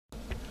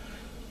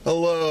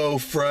Hello,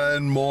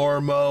 friend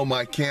Mormo.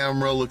 My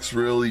camera looks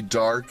really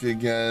dark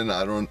again.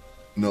 I don't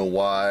know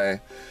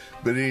why.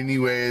 But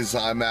anyways,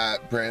 I'm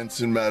at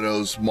Branson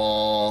Meadows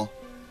Mall.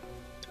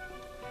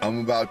 I'm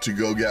about to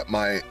go get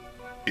my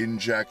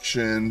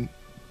injection.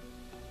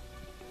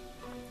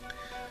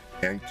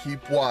 And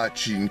keep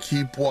watching,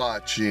 keep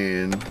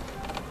watching.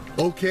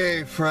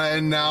 Okay,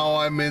 friend, now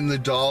I'm in the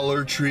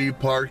Dollar Tree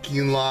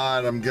parking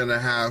lot. I'm gonna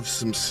have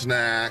some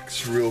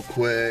snacks real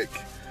quick.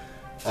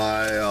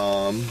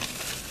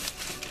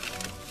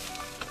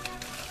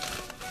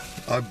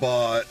 I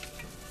bought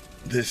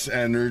this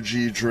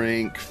energy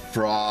drink,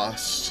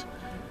 Frost.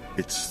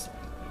 It's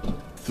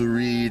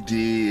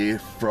 3D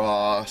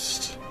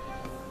Frost.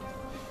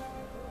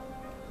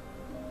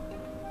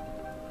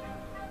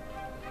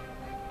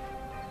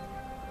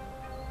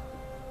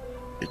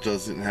 It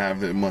doesn't have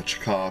that much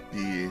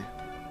copy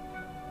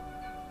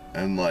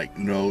and like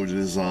no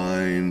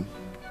design.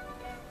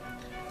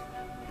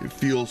 It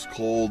feels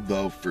cold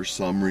though for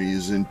some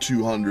reason.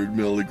 200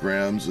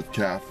 milligrams of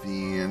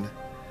caffeine.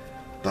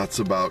 That's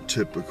about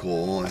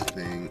typical, I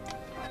think.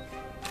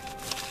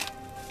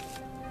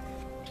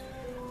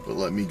 But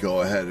let me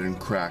go ahead and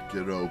crack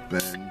it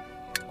open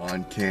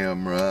on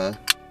camera.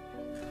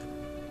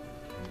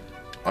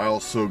 I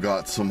also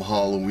got some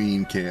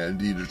Halloween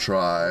candy to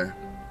try.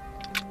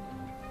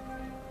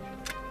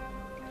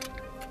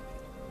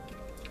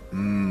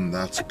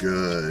 That's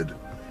good.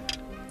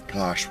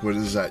 Gosh, what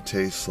does that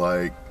taste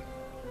like?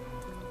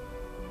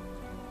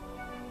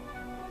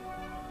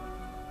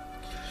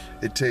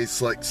 It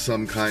tastes like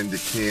some kind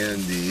of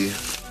candy.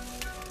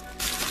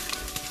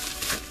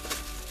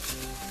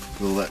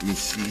 Well, let me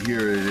see.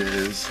 Here it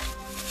is.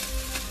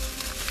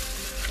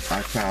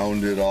 I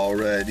found it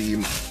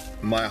already.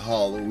 My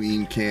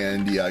Halloween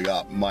candy. I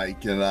got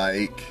Mike and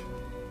Ike.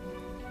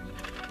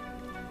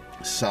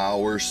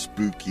 Sour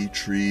spooky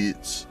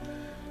treats.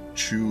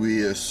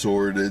 Chewy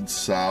assorted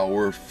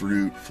sour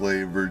fruit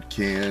flavored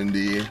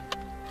candy.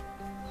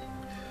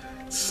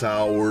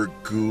 Sour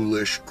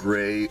ghoulish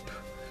grape.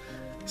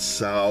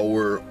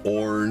 Sour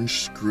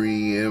orange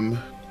scream.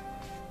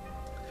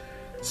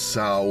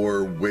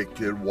 Sour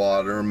wicked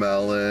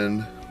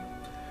watermelon.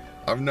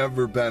 I've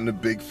never been a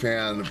big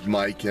fan of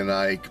Mike and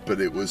Ike, but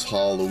it was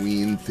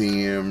Halloween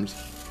themed,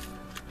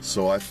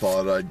 so I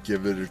thought I'd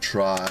give it a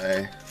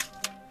try.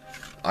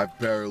 I've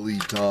barely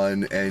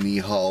done any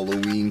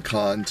Halloween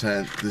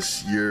content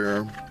this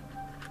year.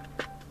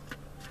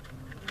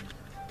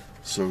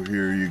 So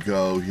here you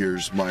go.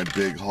 Here's my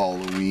big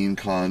Halloween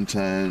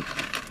content.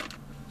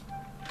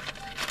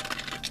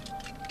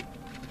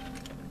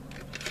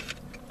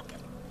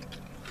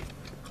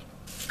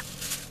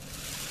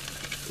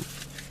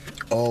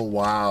 Oh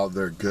wow,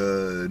 they're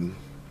good.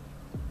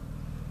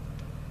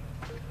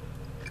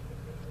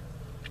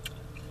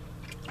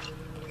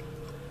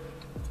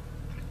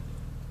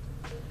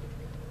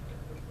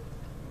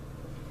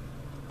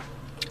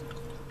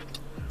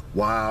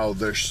 Wow,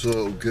 they're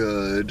so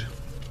good.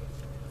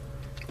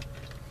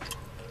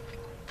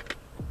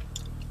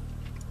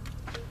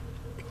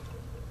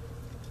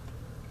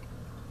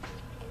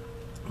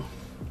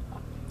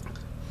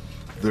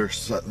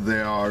 They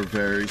are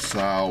very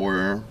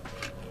sour.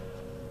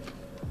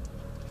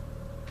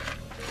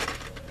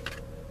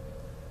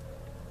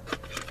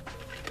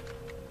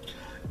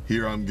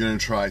 Here I'm gonna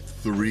try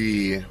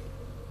 3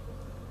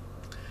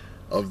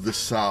 of the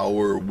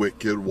sour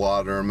wicked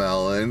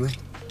watermelon.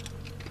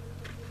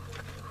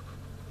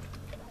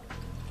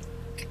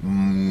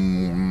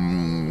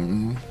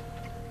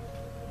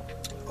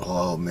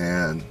 Oh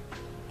man.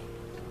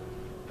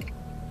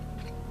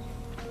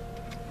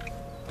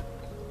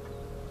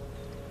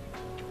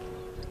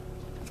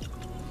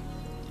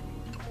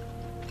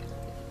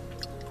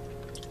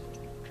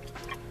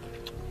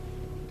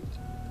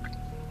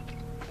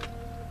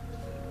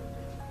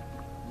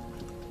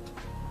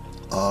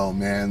 Oh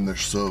man, they're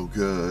so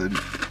good.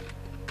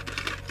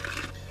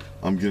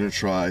 I'm gonna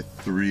try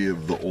 3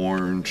 of the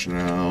orange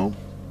now.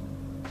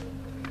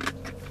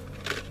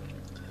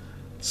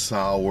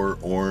 Sour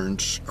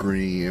orange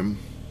scream.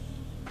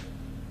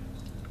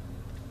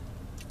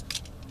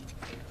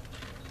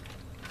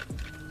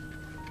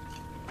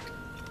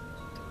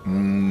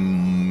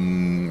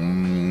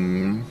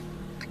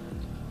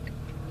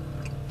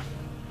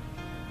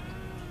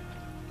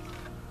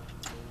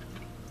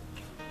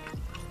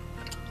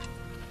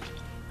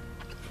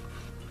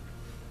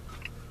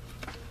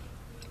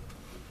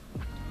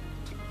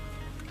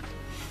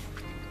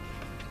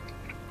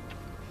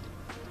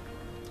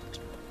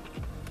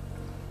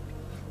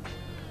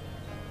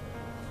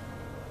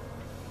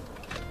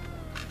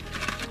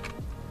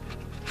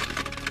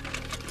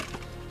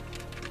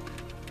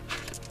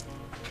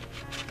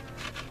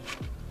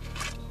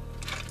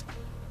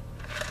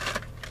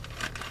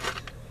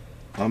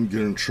 I'm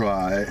gonna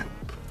try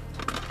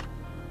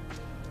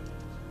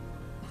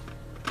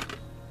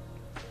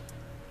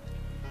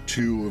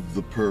two of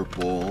the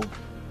purple.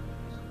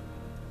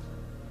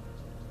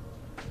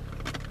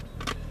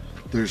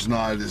 There's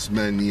not as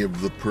many of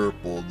the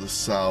purple, the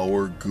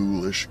sour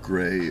ghoulish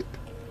grape.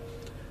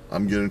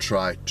 I'm gonna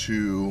try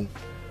 2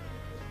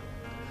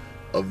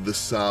 of the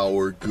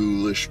sour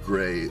ghoulish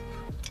grape.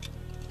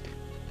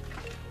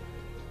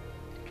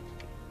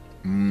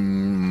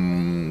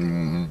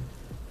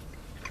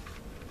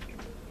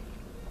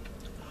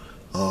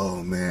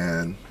 Oh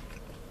man.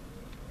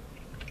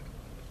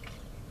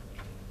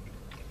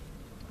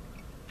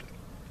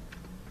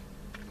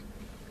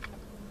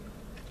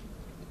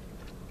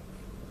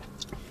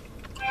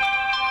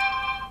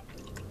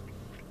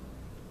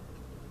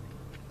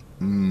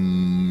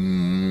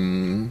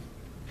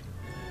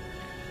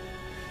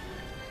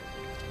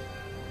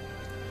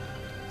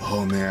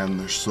 Oh man,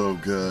 they're so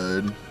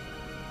good.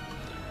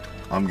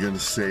 I'm gonna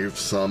save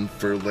some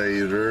for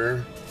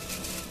later.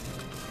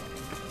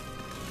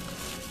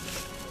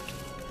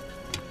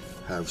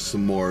 Have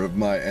some more of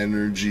my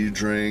energy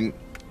drink.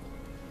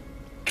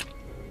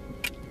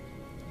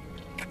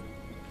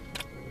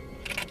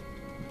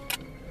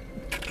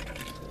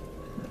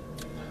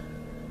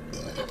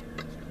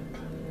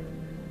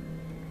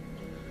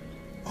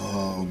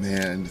 Oh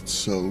man, it's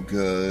so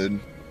good.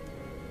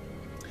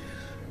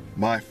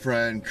 My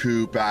friend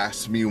Coop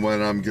asked me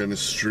when I'm gonna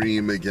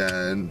stream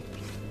again.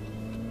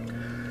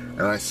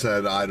 And I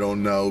said I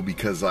don't know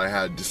because I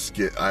had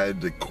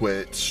to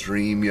quit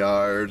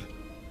StreamYard.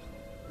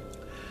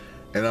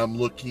 And I'm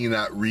looking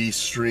at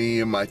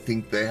Restream. I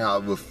think they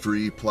have a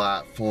free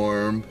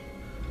platform.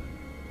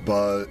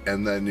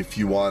 And then if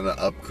you want to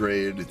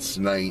upgrade, it's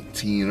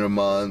 $19 a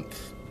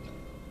month.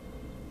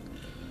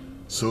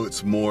 So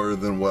it's more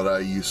than what I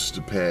used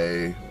to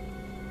pay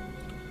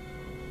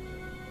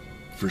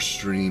for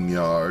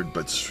StreamYard,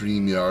 but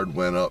StreamYard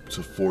went up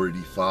to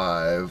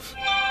 $45.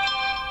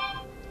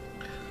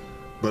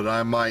 But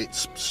I might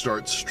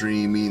start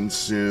streaming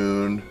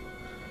soon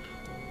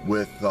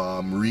with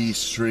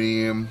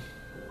Restream.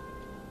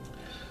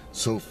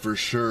 So for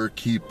sure,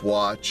 keep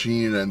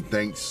watching, and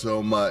thanks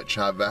so much.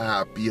 Have a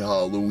happy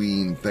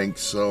Halloween.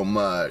 Thanks so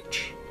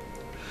much.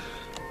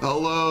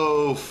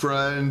 Hello,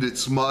 friend.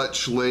 It's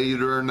much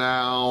later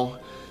now,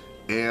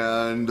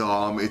 and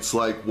it's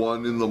like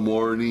 1 in the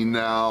morning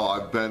now.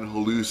 I've been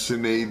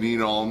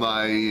hallucinating all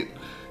night,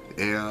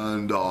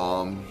 and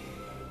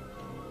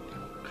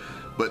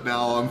but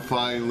now I'm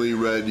finally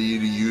ready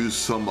to use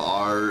some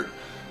art.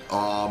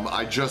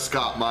 I just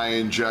got my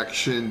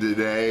injection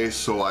today,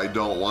 so I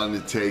don't want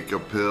to take a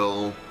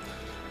pill.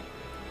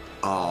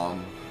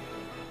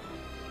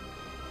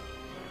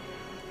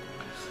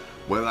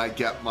 When I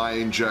get my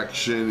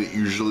injection, it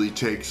usually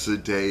takes a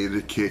day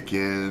to kick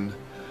in,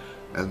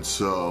 and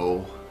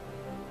so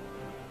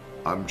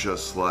I'm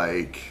just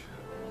like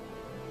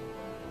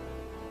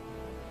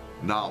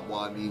not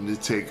wanting to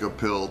take a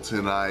pill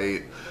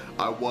tonight.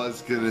 I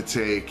was gonna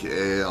take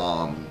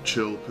a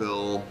chill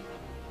pill,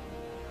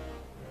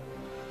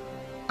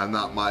 and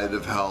that might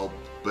have helped,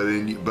 but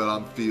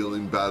I'm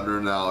feeling better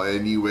now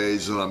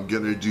anyways, and I'm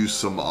gonna do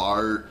some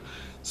art,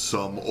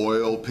 some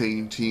oil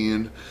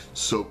painting,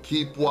 so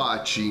keep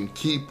watching,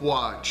 keep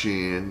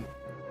watching.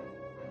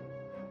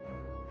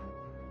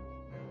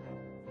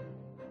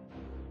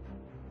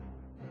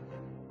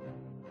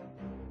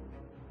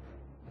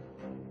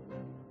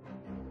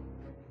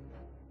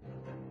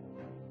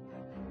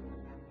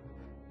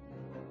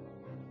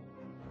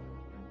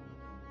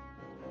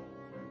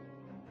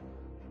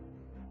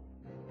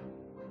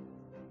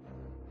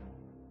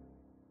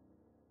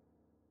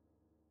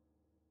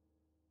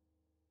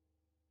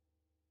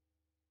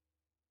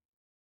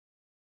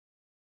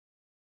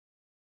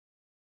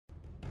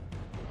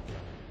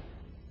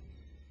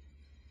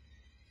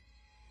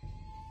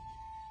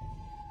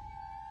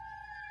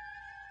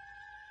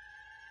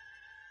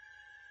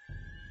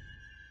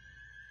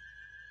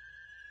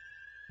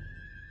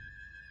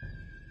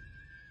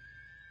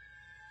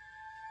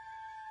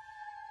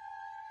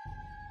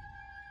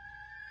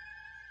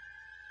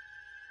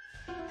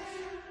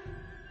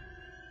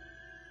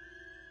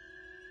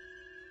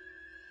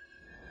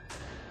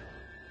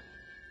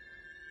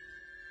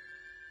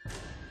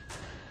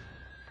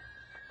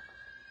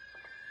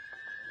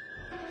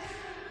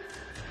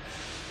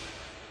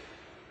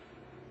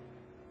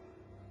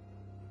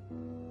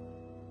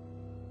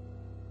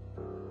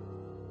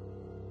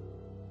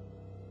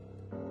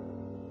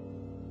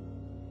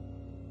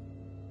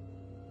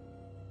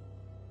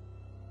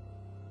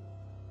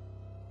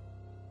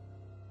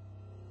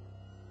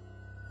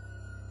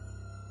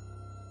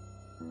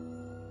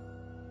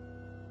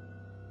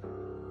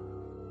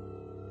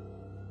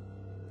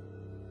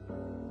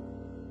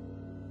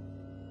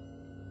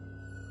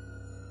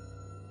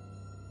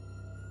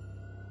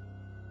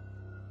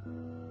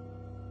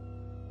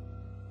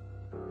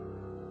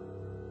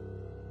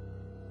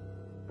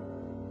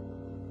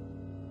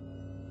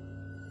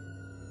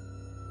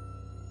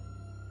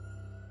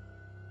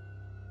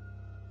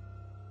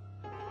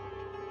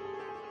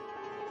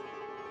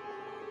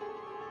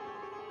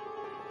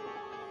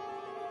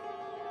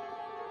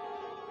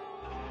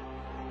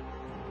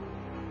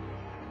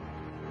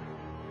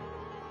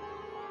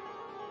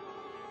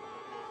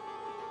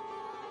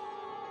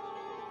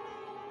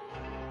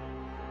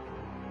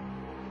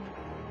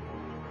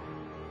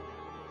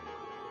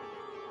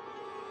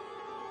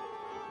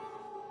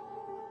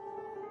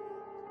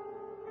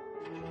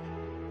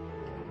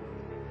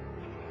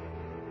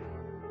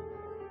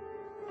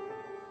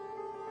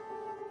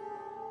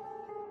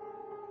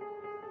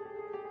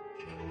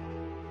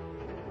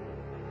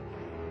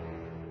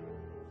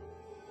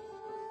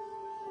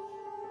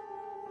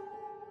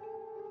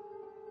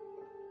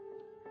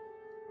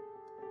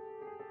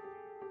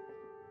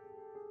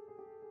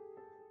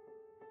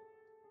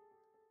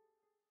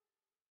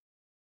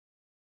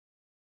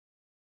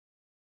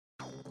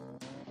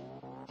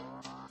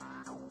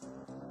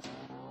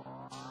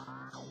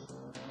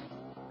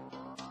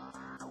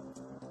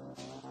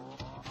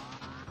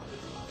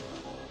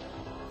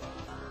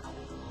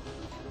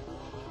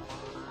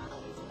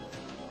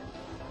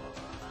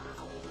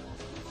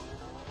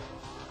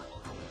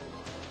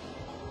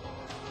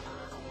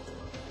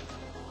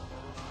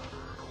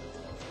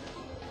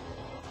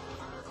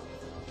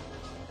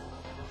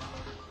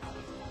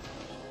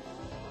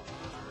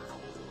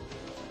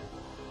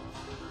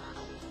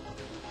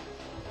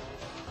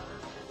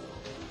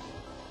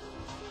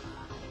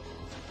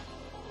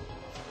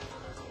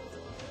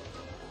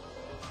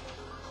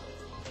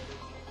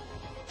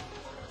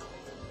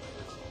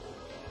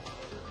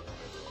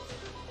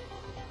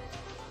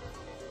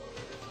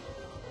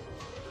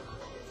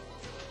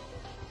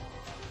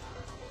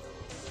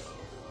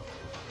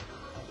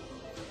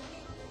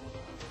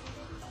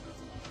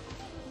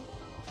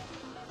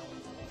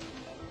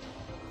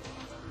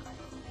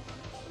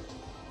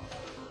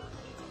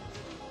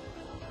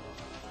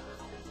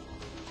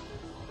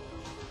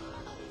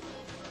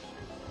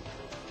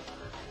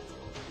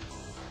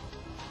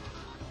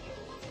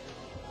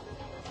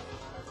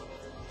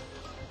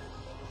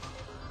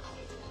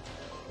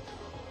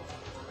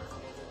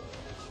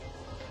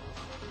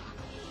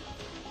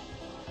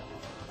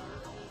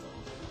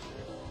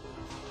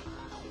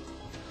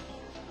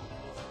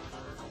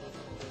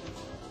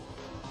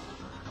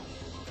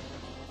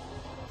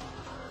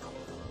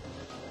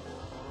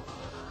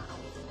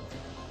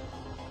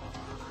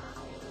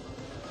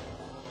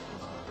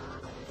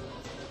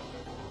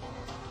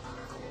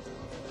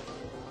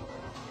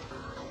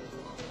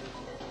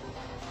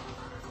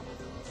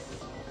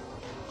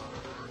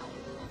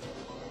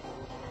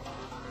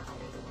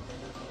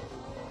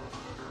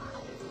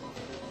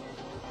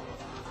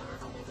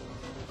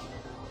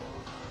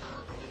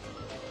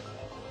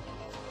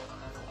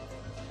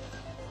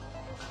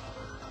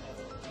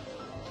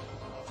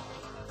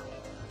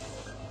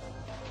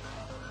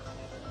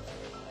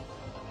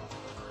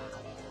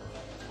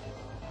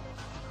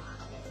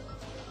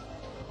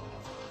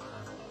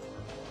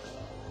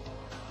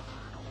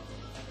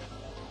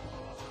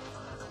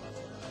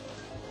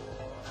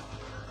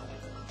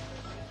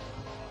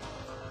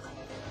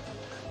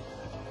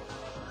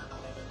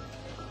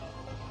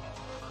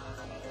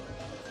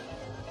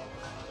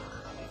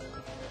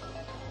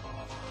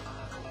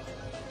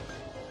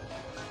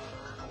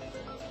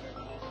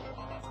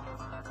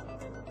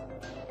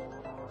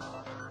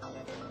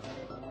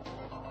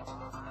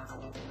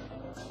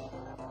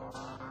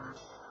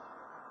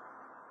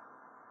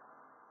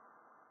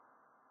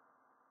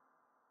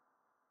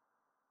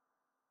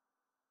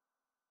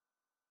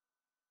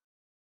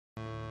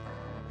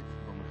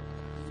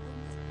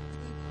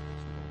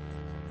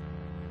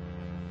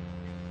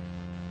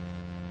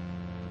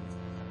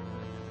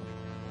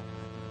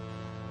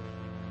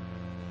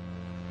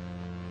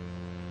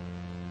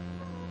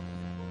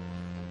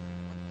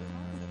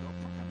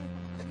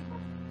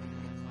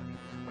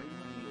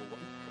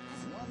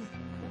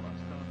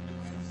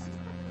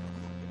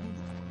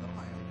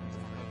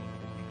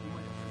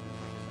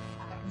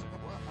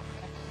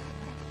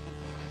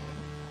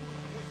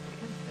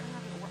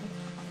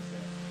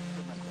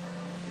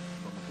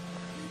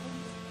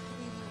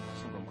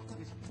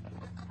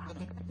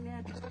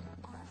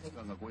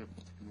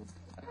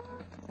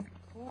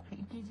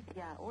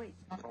 Ja, oi.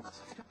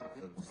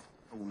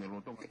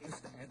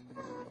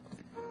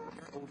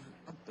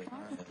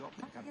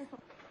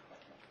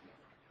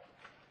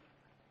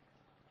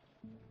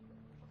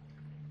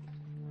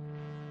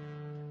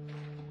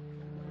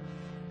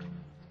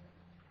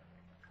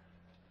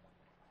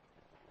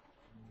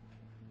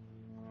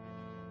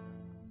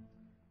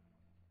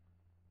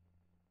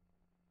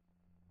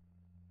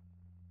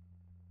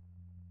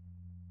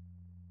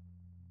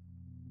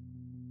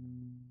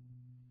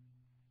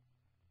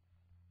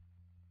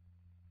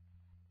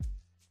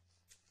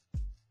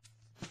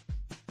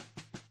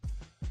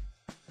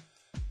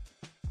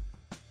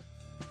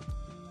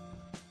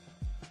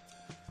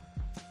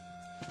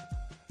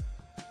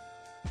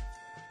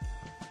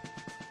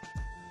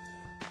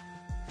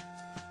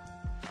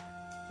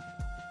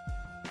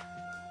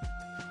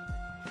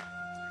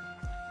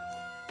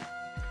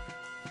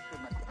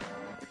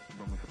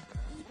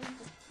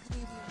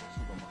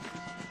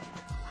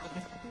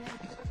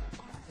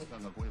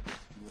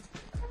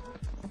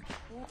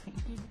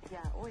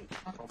 Ja, oi.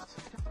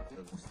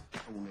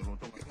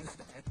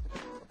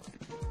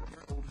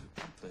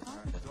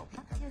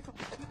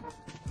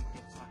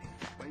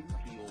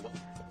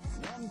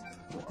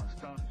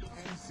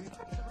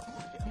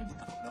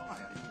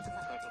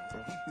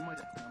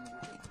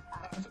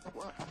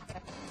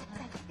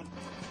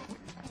 No,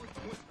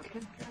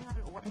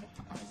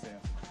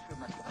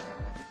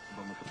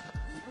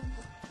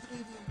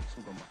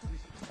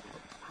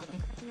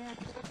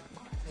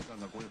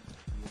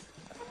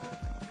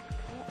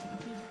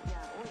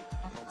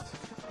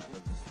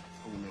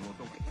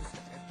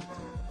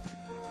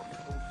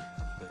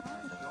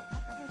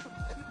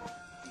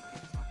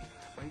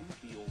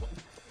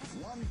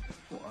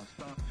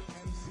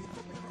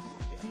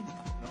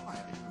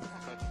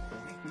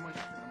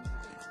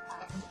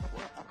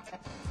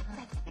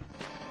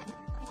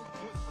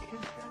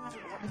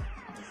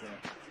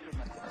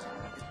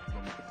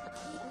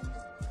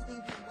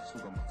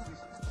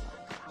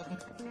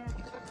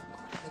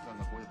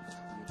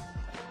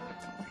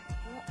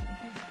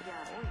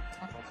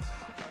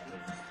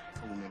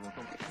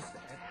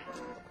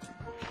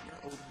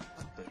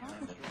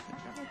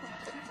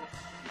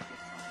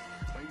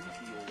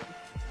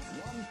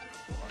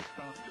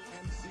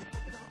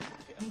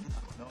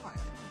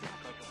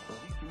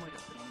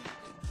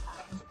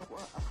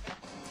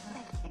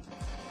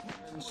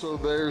 So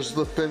there's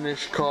the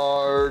finished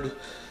card.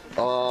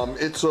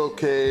 It's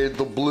okay.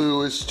 The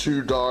blue is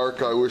too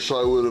dark. I wish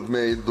I would have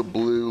made the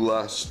blue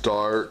less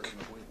dark.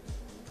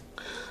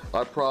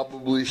 I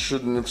probably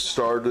shouldn't have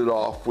started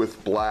off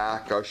with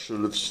black. I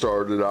should have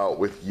started out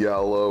with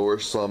yellow or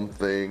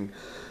something.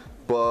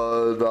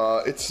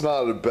 But it's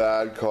not a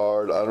bad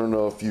card. I don't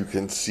know if you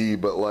can see,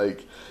 but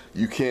like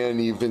you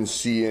can't even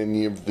see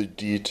any of the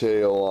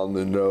detail on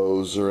the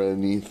nose or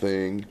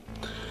anything.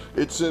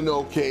 It's an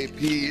okay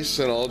piece,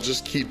 and I'll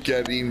just keep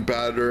getting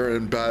better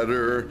and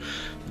better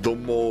the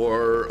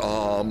more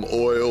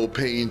oil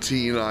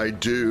painting I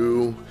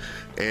do.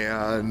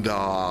 And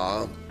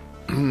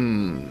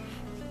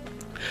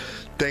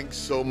thanks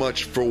so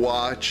much for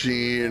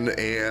watching.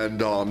 And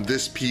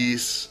this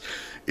piece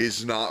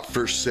is not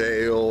for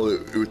sale.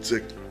 It's a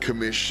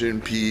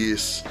commission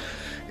piece,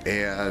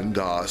 and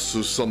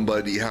so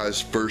somebody has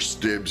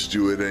first dibs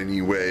to it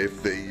anyway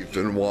if they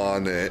even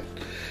want it.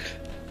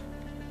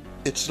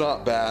 It's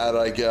not bad,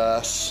 I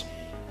guess.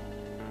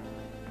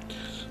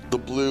 The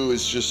blue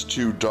is just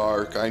too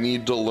dark. I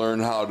need to learn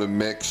how to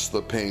mix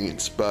the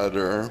paints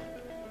better,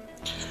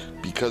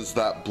 because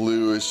that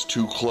blue is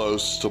too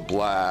close to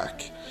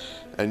black,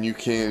 and you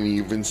can't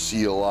even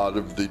see a lot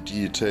of the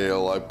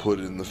detail I put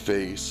in the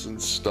face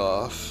and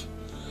stuff.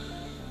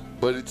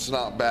 But it's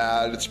not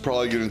bad. It's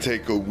probably gonna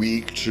take a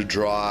week to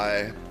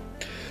dry.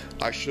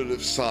 I should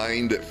have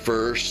signed it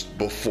first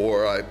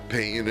before I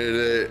painted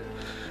it.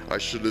 I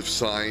should have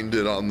signed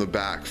it on the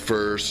back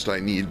first. I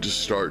need to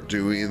start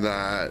doing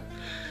that.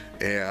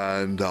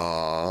 And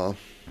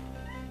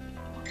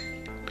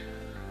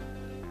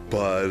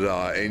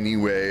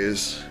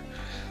anyways,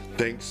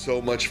 thanks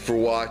so much for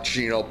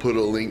watching. I'll put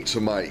a link to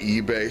my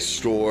eBay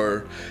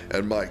store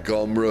and my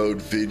Gumroad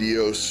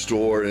video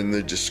store in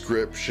the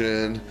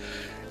description.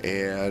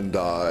 And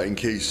in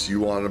case you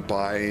want to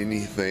buy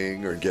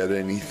anything or get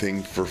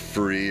anything for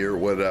free or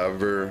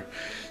whatever.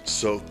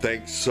 So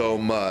thanks so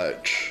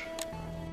much.